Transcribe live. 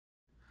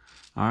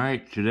All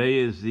right, today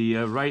is the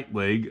right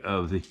leg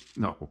of the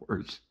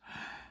horse.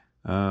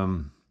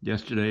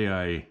 Yesterday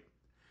I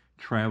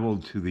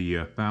traveled to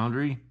the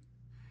foundry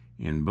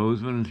in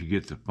Bozeman to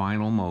get the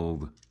final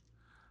mold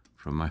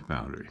from my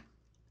foundry.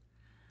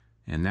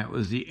 And that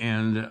was the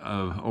end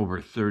of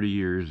over 30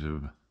 years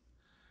of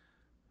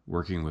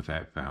working with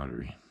that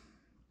foundry.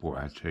 Boy,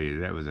 I tell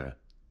you, that was a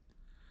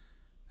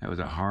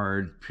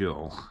hard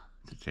pill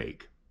to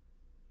take.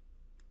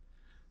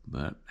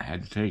 But I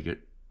had to take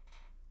it.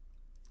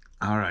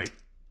 All right.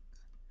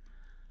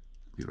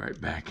 Be right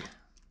back.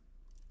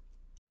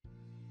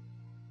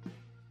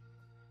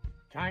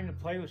 Time to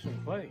play with some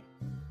clay.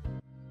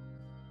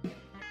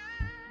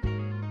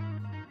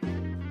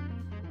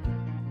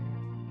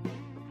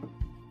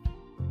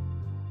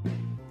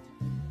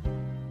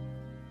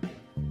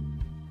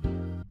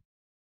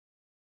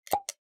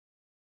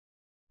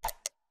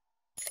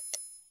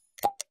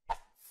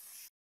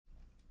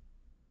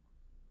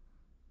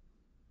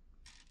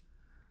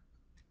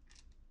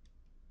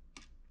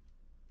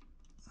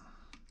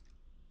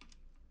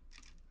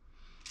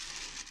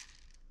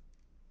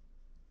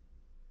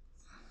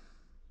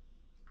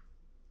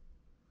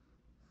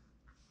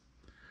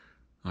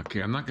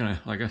 Okay, I'm not going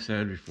to, like I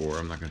said before,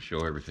 I'm not going to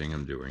show everything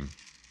I'm doing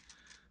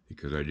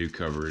because I do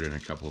cover it in a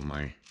couple of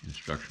my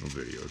instructional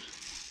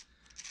videos.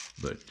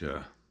 But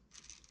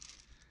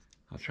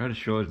I'll try to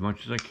show as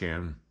much as I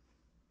can.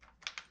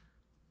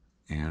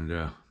 And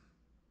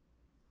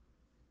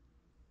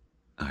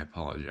I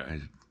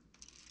apologize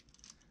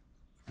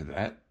for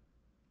that.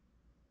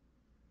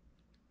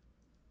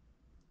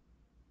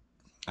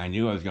 I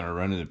knew I was going to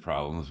run into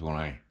problems when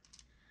I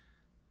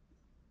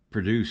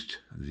produced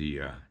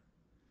the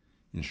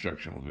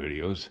instructional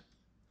videos.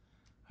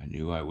 I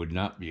knew I would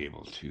not be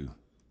able to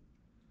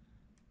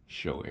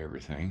show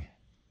everything.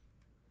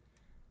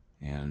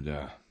 And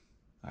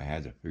I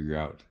had to figure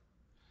out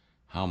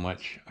how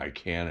much I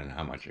can and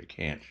how much I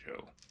can't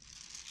show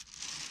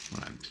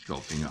when I'm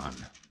sculpting on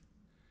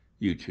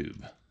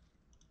YouTube.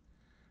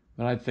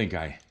 But I think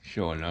I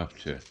show enough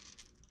to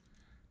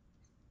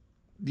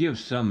give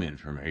some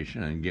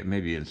information and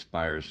maybe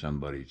inspire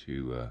somebody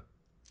to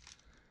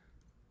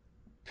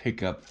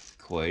pick up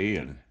clay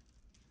and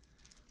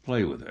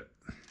play with it,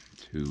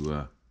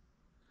 to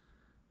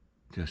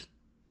just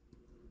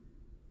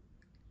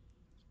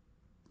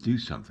do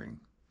something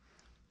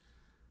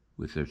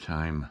with their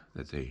time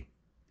that they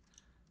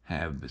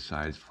have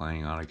besides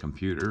playing on a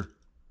computer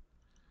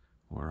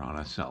or on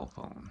a cell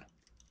phone.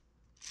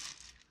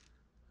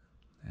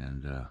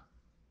 And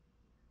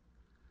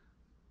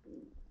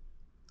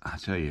I'll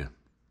tell you,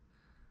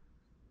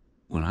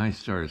 when I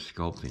started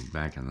sculpting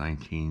back in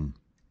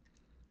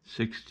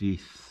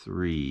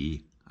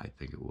 1963, I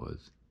think it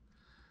was,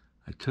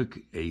 I took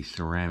a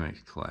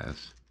ceramics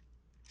class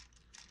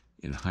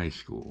in high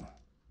school.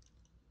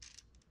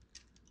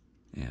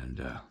 And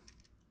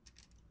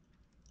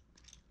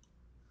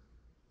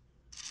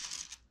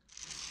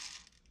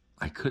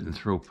I couldn't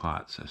throw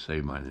pots to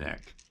save my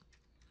neck.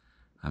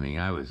 I mean,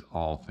 I was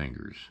all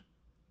fingers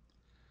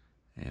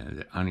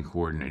and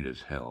uncoordinated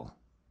as hell.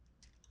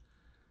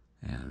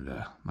 And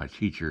my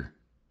teacher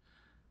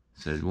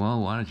said, well,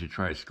 why don't you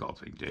try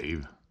sculpting,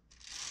 Dave?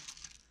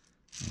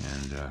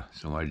 And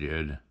so I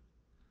did.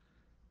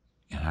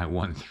 And I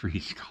won 3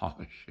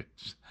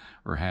 scholarships,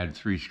 or had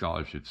 3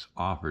 scholarships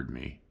offered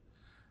me.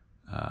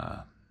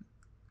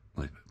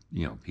 With,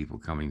 people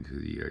coming to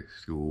the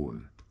school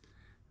and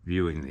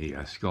viewing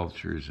the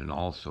sculptures, and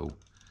also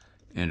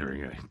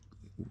entering a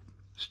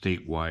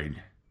statewide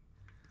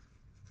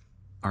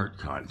art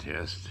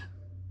contest,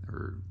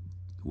 or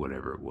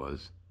whatever it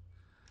was.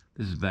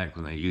 This is back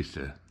when they used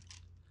to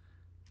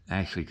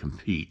actually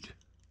compete.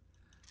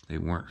 They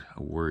weren't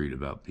worried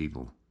about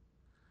people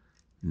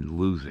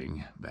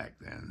losing back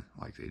then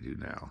like they do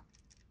now.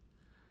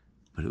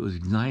 But it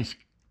was nice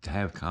to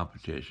have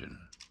competition,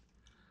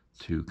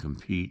 to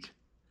compete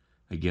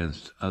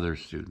against other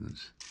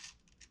students.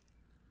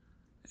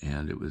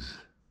 And it was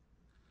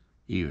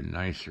even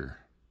nicer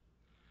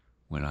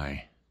when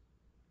I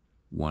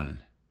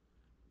won,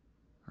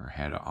 or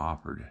had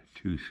offered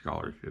 2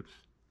 scholarships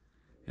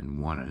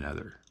and won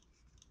another.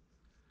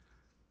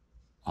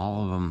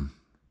 All of them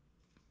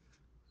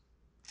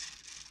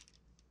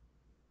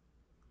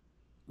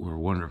were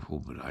wonderful,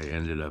 but I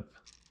ended up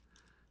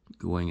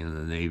going into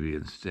the Navy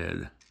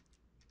instead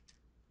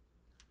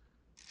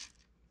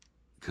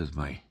because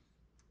my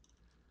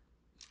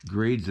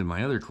grades in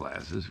my other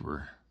classes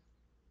were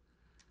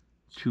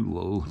too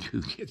low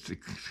to get the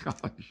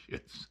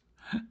scholarships.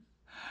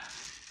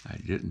 I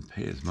didn't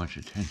pay as much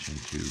attention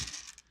to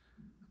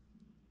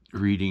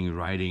reading,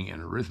 writing,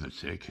 and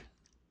arithmetic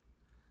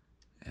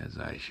as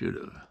I should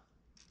have.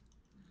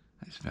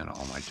 I spent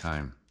all my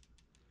time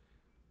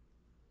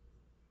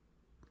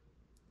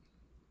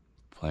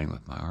playing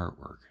with my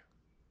artwork.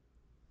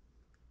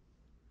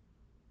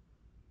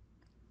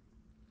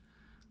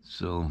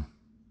 So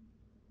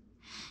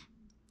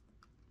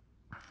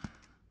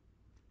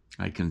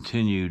I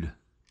continued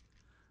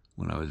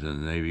when I was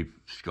in the Navy,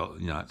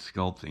 not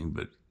sculpting,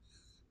 but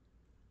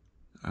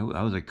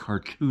I was a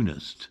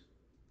cartoonist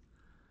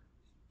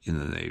in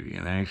the Navy,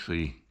 and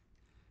actually,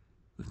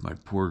 with my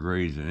poor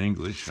grades in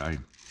English, I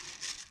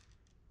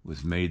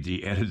was made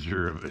the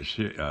editor of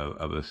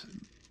a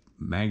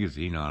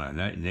magazine on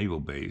a naval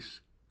base,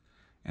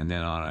 and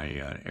then on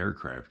an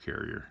aircraft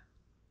carrier.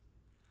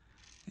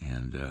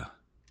 And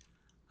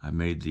I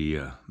made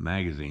the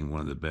magazine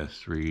one of the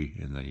best 3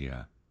 in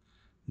the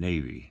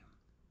Navy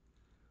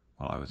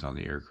while I was on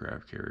the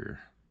aircraft carrier.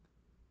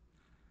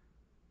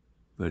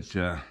 But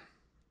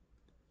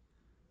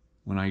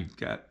when I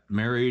got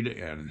married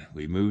and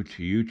we moved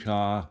to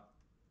Utah,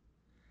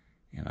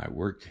 and I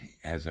worked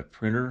as a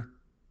printer,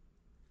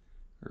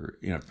 or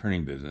in a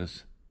printing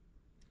business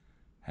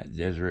at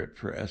Deseret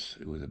Press.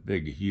 It was a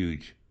big,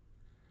 huge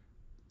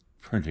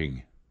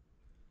printing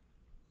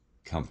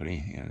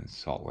company in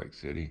Salt Lake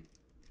City.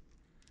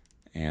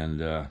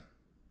 And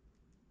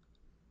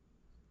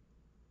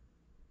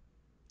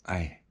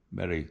I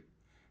met a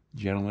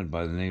gentleman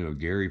by the name of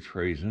Gary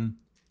Prazen,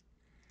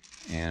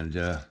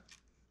 and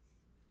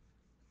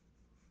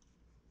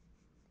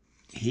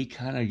he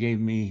kind of gave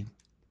me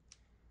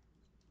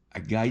a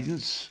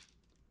guidance,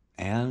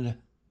 and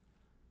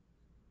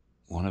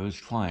one of his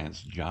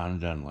clients, John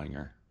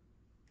Dunlinger,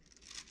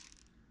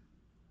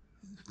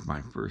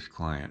 my first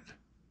client.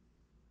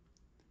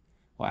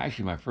 Well,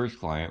 actually, my first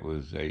client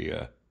was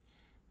a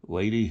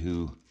lady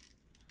who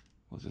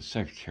was a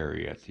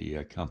secretary at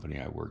the company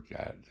I worked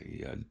at,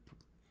 the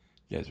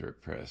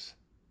Deseret Press.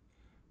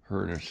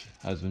 Her and her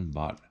husband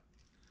bought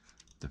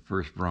the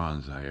first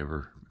bronze I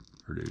ever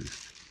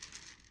produced.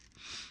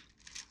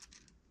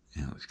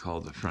 And it was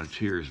called the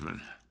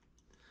Frontiersman.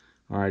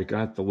 All right,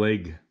 got the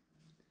leg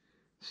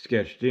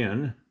sketched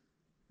in,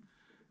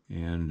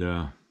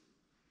 and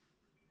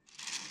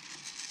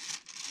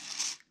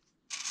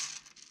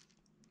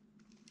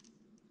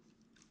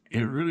it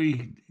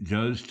really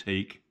does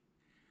take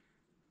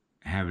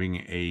having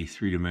a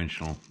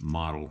 3-dimensional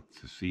model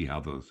to see how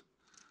those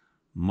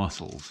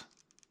muscles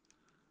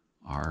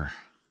are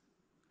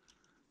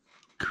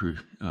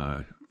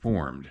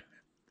formed,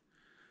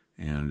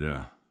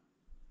 and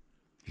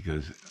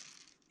because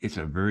it's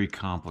a very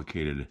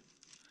complicated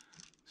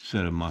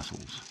set of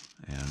muscles,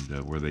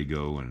 and where they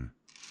go and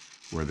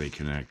where they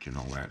connect and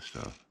all that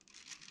stuff.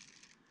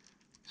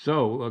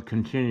 So,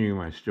 continuing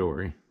my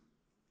story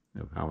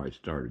of how I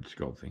started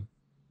sculpting,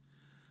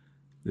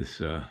 this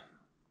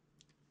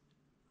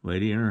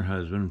lady and her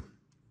husband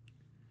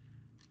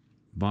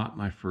bought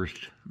my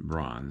first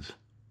bronze,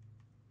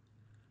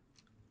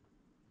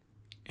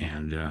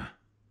 and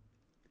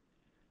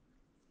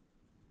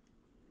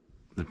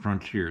the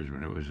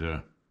Frontiersman. It was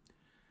a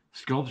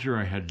sculpture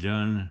I had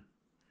done,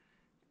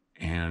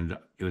 and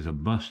it was a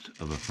bust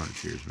of a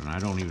Frontiersman. I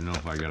don't even know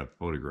if I got a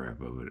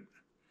photograph of it.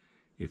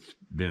 It's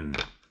been,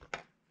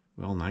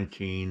 well,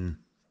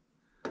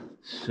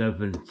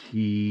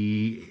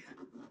 1970,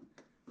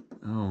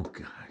 oh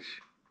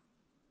gosh.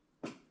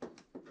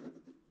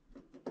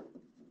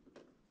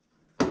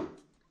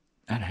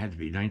 That had to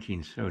be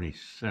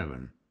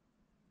 1977,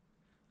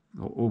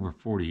 over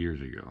 40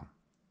 years ago.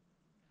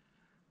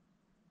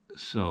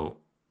 So,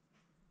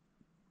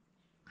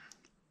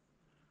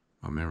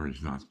 my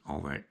memory's not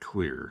all that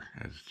clear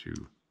as to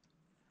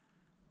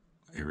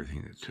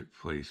everything that took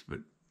place,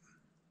 but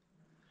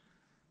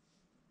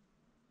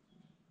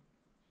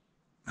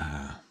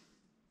I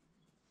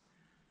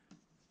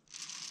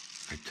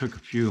took a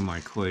few of my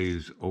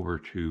clays over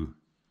to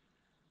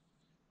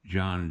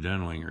John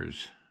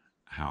Dunlinger's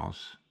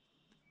house,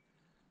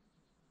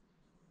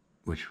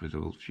 which was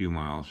a few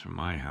miles from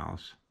my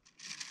house,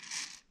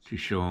 to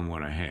show him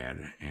what I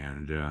had,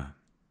 and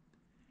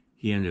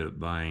he ended up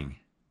buying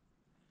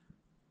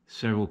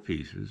several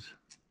pieces,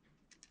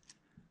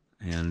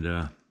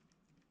 and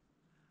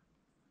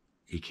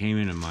he came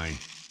into my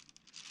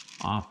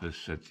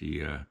office at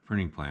the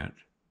printing plant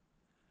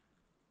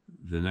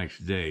the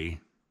next day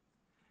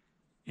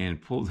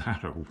and pulled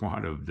out a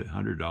wad of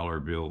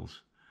 $100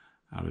 bills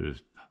out of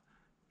his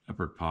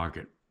upper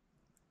pocket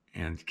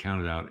and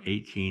counted out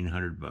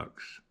 $1,800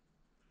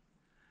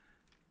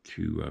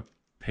 to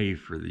pay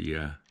for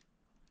the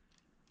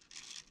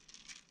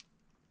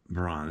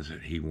bronze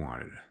that he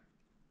wanted.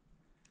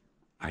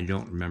 I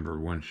don't remember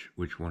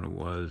which one it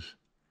was,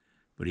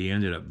 but he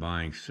ended up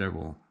buying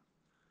several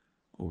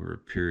over a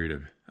period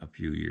of a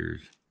few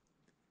years.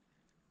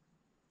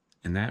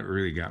 And that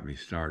really got me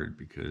started,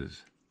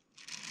 because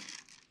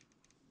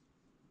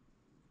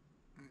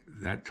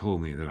that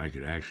told me that I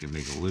could actually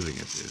make a living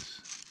at this.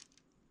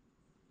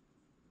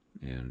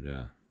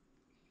 And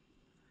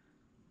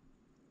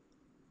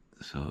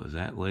so it was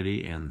that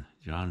lady and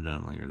John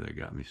Dunlinger that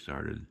got me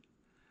started.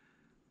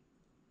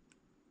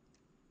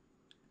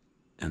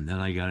 And then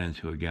I got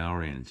into a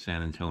gallery in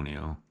San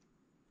Antonio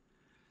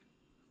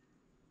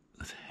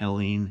with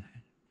Helen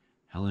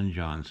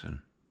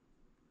Johnson.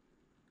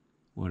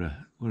 What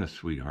a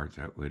sweetheart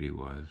that lady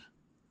was.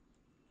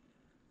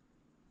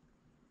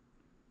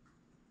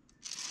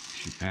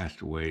 She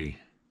passed away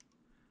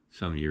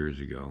some years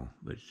ago,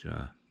 but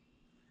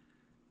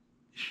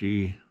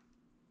she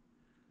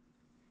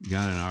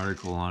got an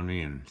article on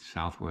me in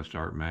Southwest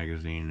Art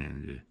Magazine,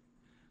 and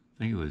I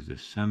think it was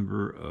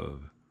December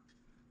of,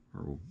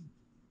 or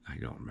I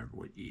don't remember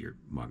what year,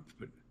 month,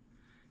 but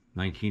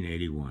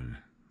 1981,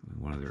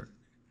 one of their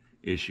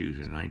issues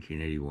in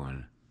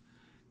 1981,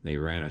 they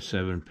ran a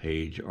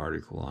 7-page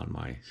article on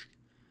my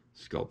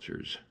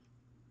sculptures.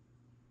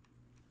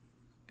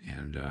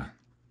 And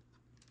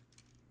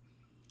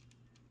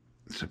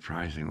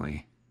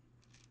surprisingly,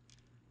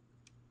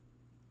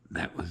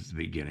 that was the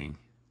beginning.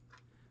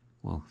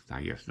 Well,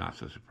 I guess not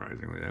so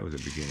surprisingly, that was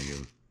the beginning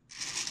of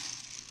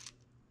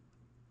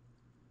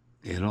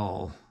it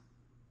all.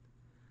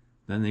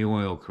 Then the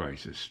oil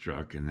crisis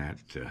struck, and that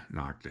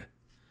knocked the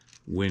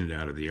wind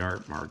out of the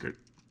art market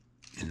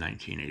in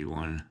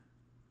 1981.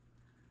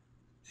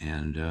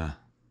 And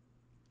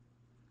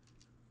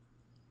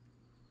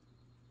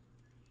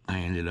I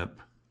ended up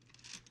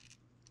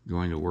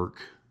going to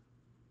work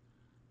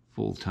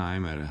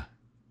full-time at a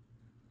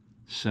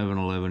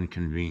 7-Eleven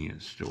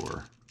convenience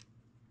store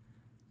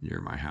near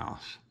my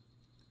house.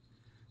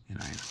 And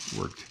I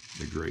worked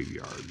the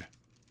graveyard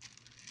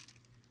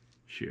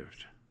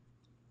shift.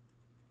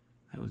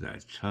 That was a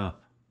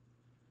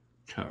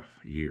tough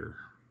year.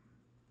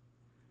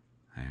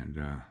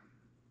 And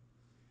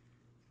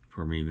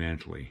for me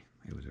mentally,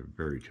 it was a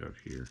very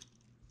tough year.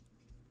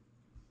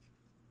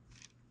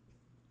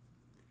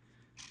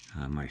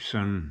 My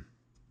son,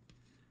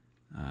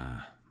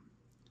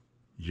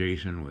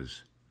 Jason,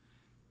 was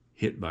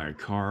hit by a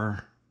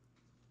car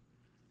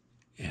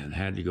and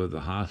had to go to the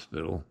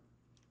hospital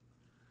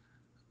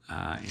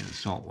in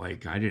Salt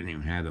Lake. I didn't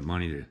even have the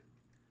money to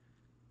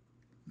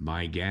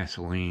buy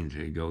gasoline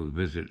to go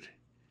visit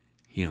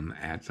him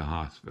at the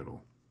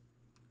hospital.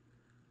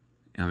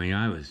 I mean,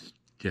 I was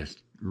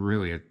just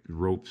really at the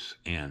rope's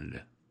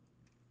end.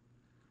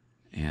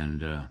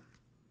 And a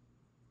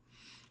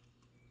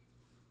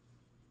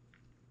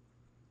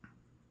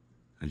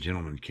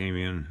gentleman came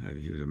in.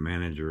 He was a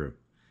manager of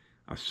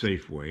a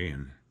Safeway,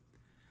 and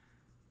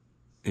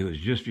it was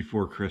just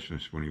before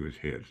Christmas when he was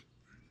hit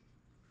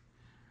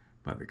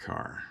by the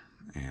car.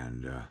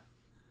 And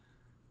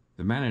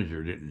the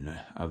manager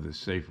of the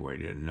Safeway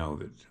didn't know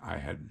that I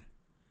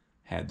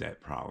had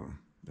that problem,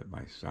 that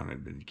my son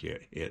had been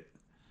hit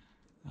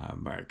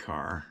by a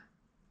car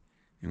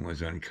and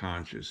was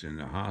unconscious in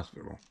the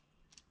hospital.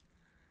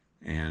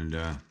 And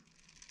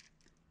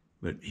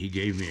but he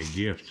gave me a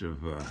gift of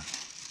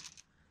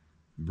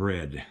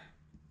bread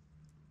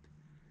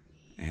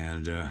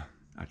and a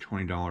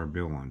 $20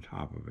 bill on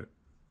top of it.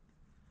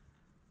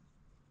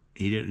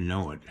 He didn't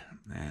know it,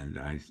 and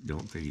I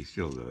don't think he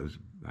still does.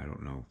 I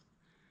don't know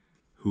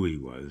who he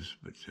was,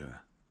 but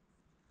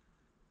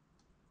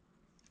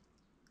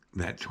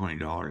that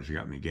 $20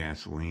 got me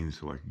gasoline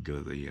so I could go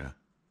to the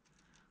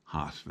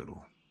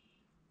hospital.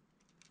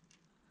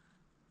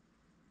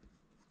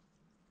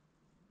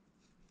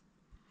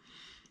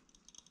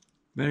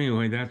 But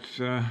anyway, that's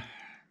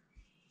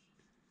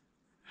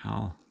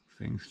how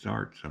things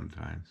start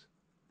sometimes.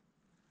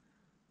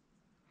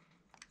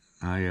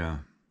 I've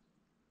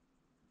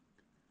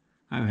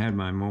had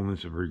my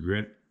moments of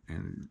regret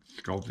in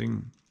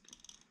sculpting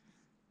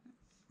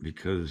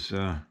because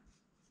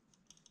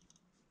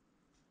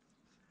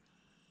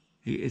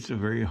it's a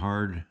very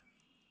hard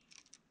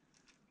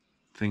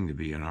thing to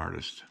be an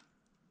artist.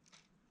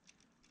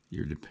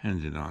 You're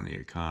dependent on the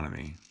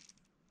economy.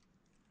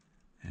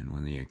 And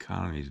when the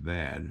economy's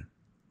bad,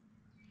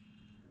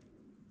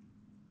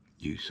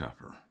 you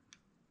suffer.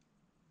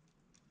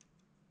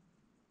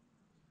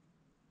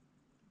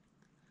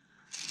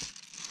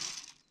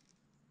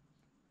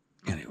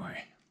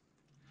 Anyway,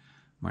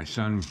 my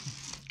son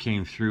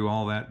came through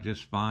all that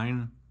just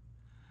fine.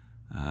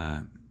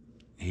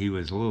 He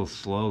was a little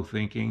slow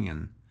thinking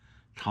and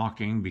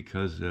talking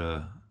because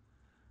of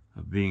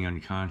being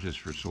unconscious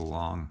for so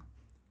long.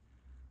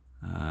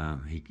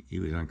 He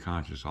was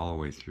unconscious all the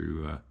way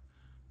through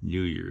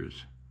New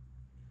Year's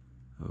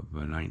of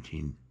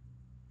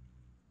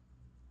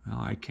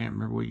I can't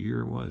remember what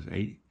year it was.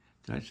 Did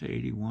I say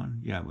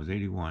 81? Yeah, it was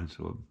 81.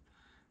 So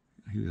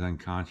he was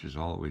unconscious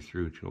all the way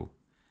through till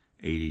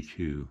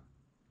 82.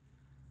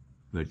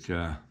 But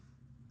a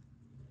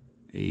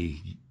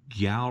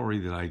gallery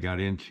that I got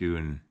into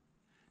in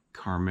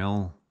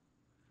Carmel,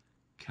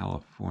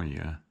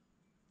 California,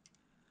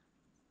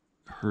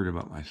 heard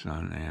about my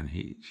son, and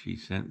she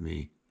sent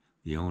me,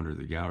 the owner of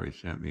the gallery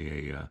sent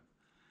me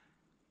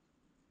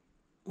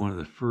one of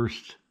the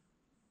first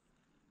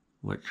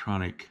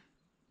electronic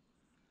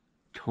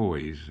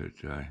toys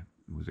that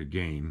was a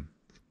game,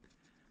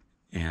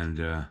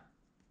 and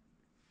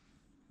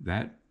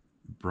that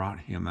brought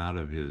him out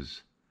of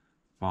his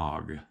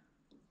fog,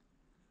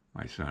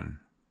 my son.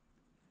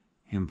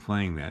 Him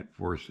playing that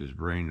forced his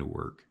brain to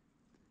work,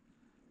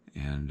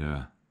 and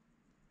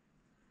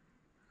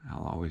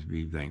I'll always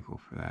be thankful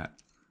for that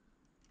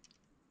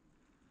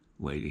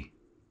lady.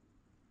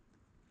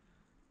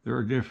 There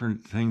are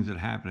different things that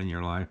happen in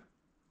your life,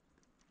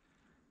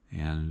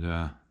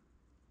 and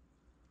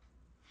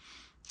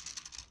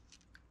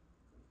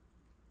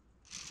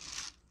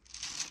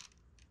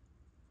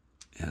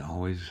It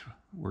always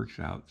works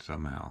out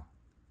somehow.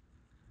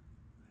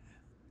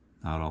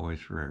 Not always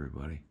for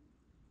everybody.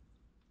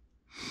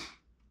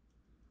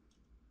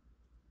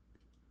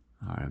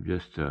 All right, I'm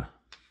just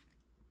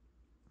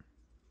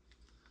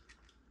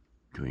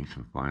doing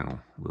some final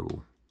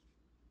little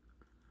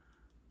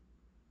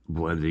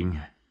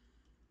blending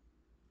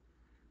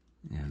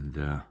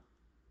and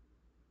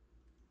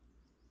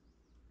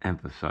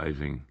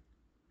emphasizing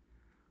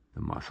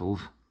the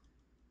muscles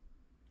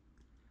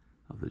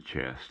of the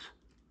chest.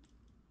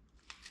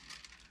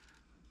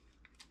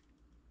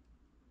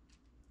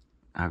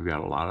 I've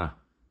got a lot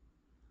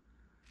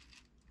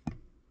of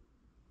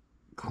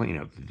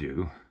cleanup to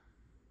do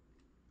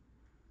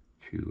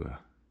to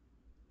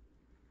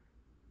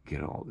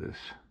get all this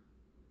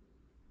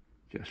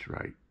just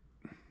right.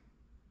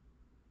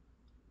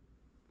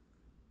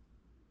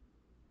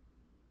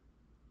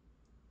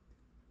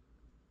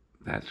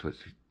 That's what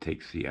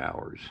takes the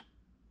hours.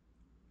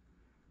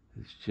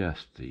 It's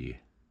just the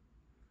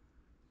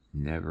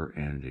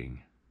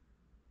never-ending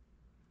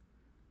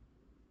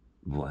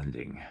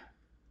blending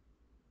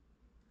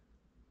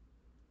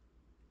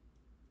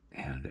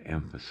and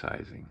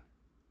emphasizing.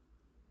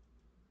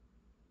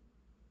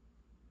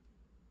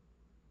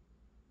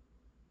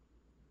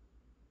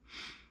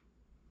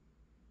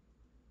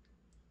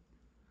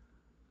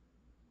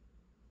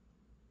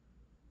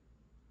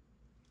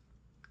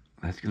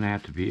 That's going to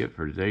have to be it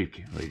for today,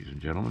 ladies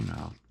and gentlemen.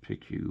 I'll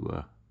pick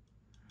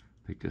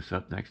this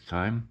up next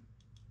time.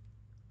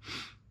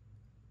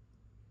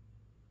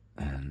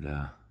 And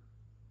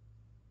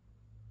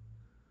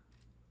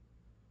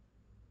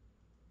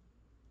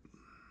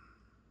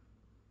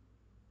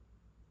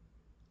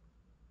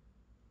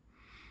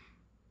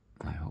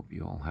I hope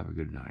you all have a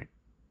good night.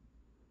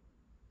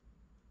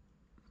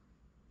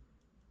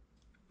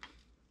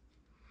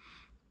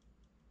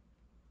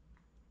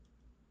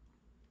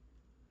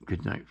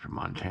 Good night from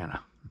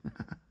Montana,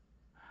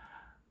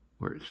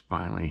 where it's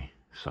finally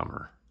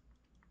summer.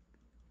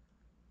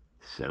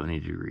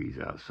 70 degrees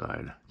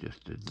outside,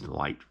 just a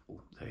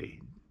delightful day.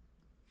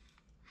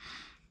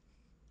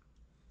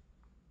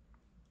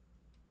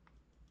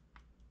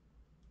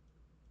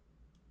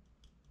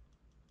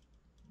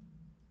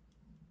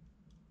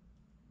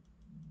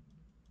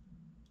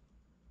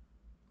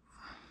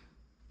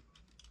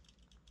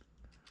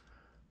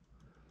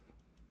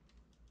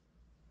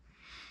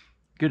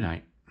 Good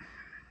night.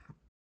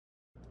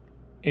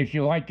 If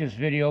you like this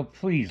video,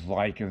 please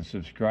like and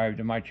subscribe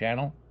to my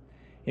channel.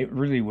 It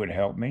really would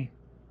help me.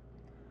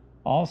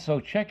 Also,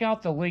 check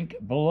out the link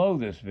below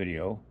this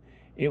video.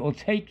 It will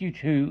take you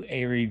to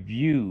a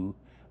review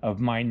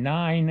of my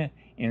 9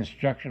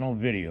 instructional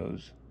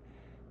videos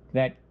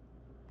that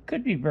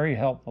could be very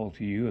helpful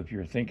to you if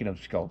you're thinking of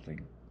sculpting.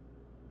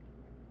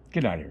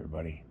 Good night,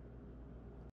 everybody.